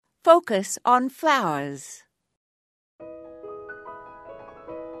Focus on flowers.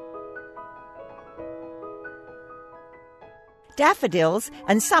 Daffodils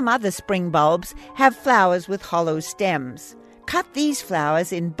and some other spring bulbs have flowers with hollow stems. Cut these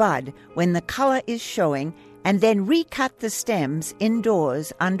flowers in bud when the colour is showing and then recut the stems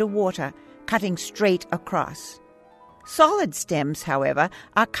indoors under water, cutting straight across. Solid stems, however,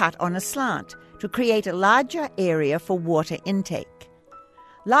 are cut on a slant to create a larger area for water intake.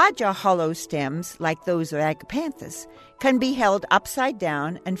 Larger hollow stems, like those of Agapanthus, can be held upside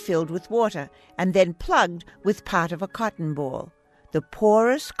down and filled with water and then plugged with part of a cotton ball. The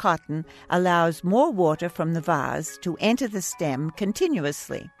porous cotton allows more water from the vase to enter the stem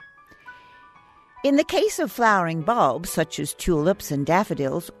continuously. In the case of flowering bulbs, such as tulips and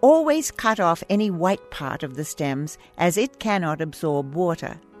daffodils, always cut off any white part of the stems, as it cannot absorb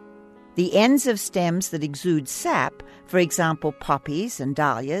water. The ends of stems that exude sap, for example poppies and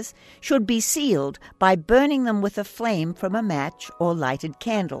dahlias, should be sealed by burning them with a flame from a match or lighted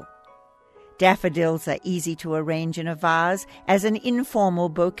candle. Daffodils are easy to arrange in a vase as an informal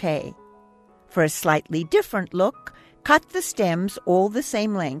bouquet. For a slightly different look, cut the stems all the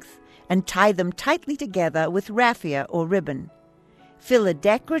same length and tie them tightly together with raffia or ribbon. Fill a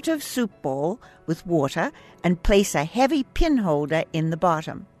decorative soup bowl with water and place a heavy pin holder in the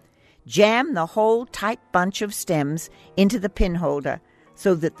bottom. Jam the whole tight bunch of stems into the pin holder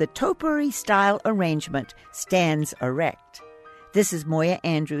so that the topiary-style arrangement stands erect. This is Moya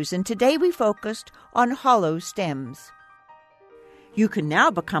Andrews, and today we focused on hollow stems. You can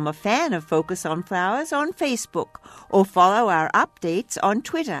now become a fan of Focus on Flowers on Facebook or follow our updates on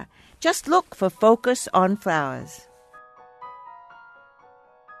Twitter. Just look for Focus on Flowers.